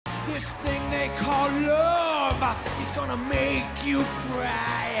This thing they call love is gonna make you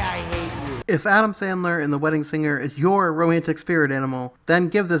cry. I hate you. If Adam Sandler in The Wedding Singer is your romantic spirit animal, then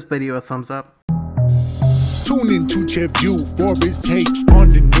give this video a thumbs up. Tune in to Jeff View for his take on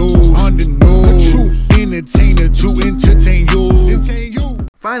the news. A true entertainer to entertain you.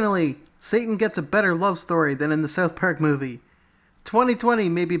 Finally, Satan gets a better love story than in the South Park movie. 2020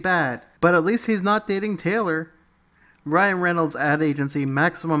 may be bad, but at least he's not dating Taylor. Ryan Reynolds' ad agency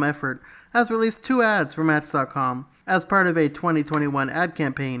Maximum Effort has released 2 ads for Match.com as part of a 2021 ad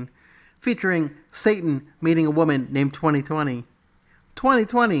campaign featuring Satan meeting a woman named 2020.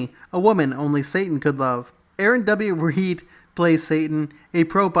 2020, a woman only Satan could love. Aaron W. Reed plays Satan, a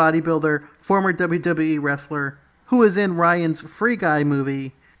pro bodybuilder, former WWE wrestler, who is in Ryan's Free Guy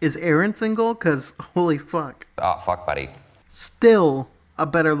movie. Is Aaron single? Cause holy fuck. Oh, fuck, buddy. Still a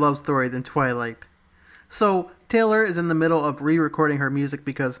better love story than Twilight. So, Taylor is in the middle of re-recording her music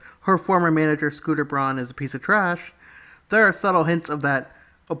because her former manager Scooter Braun is a piece of trash. There are subtle hints of that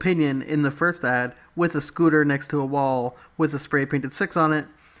opinion in the first ad, with a scooter next to a wall with a spray-painted 6 on it.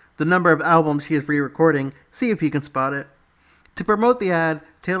 The number of albums she is re-recording, see if you can spot it. To promote the ad,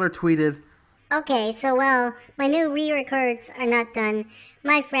 Taylor tweeted, "Okay, so well, my new re-records are not done.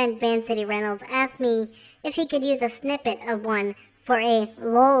 My friend Van City Reynolds asked me if he could use a snippet of one for a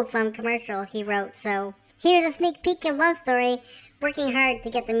lolsome commercial he wrote, so here's a sneak peek of love story. Working hard to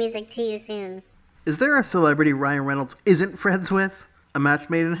get the music to you soon." Is there a celebrity Ryan Reynolds isn't friends with? A match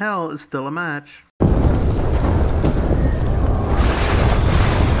made in hell is still a match.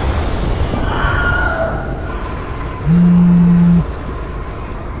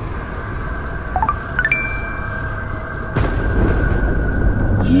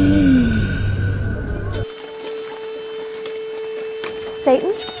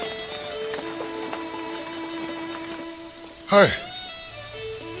 Satan? Hi.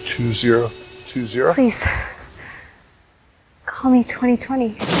 2020. Please. Call me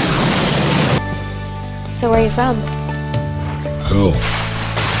 2020. So where are you from? Hell.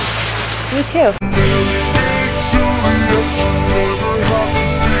 Me too.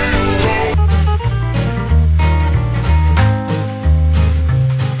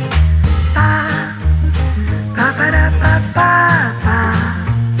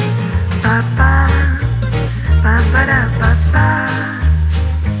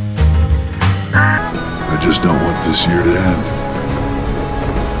 I just don't want this year to end.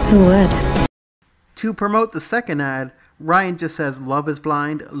 Who would? To promote the second ad, Ryan just says love is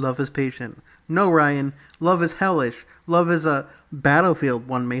blind, love is patient. No, Ryan, love is hellish. Love is a battlefield,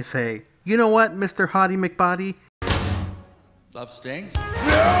 one may say. You know what, Mr. Hottie McBody? Love stings?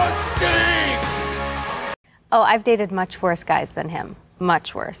 Love stings! Oh, I've dated much worse guys than him.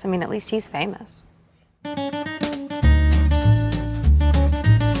 Much worse. I mean, at least he's famous.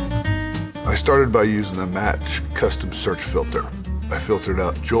 I started by using the Match custom search filter. I filtered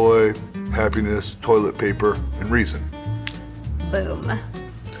out joy, happiness, toilet paper, and reason. Boom.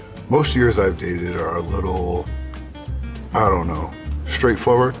 Most years I've dated are a little, I don't know,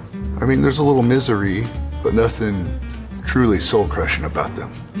 straightforward. I mean, there's a little misery, but nothing truly soul-crushing about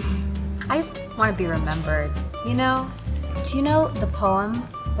them. I just want to be remembered, you know? Do you know the poem,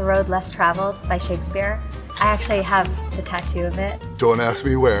 The Road Less Traveled by Shakespeare? I actually have the tattoo of it. Don't ask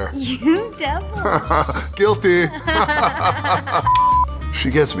me where. You devil. Guilty.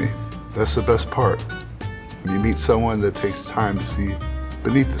 She gets me. That's the best part. When you meet someone that takes time to see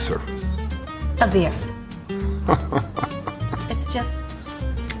beneath the surface. Of the earth. It's just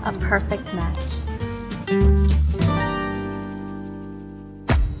a perfect match.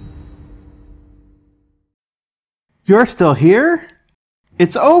 You're still here?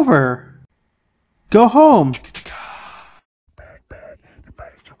 It's over. Go home.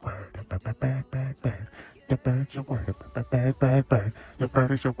 The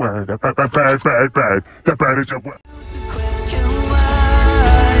bird is your word.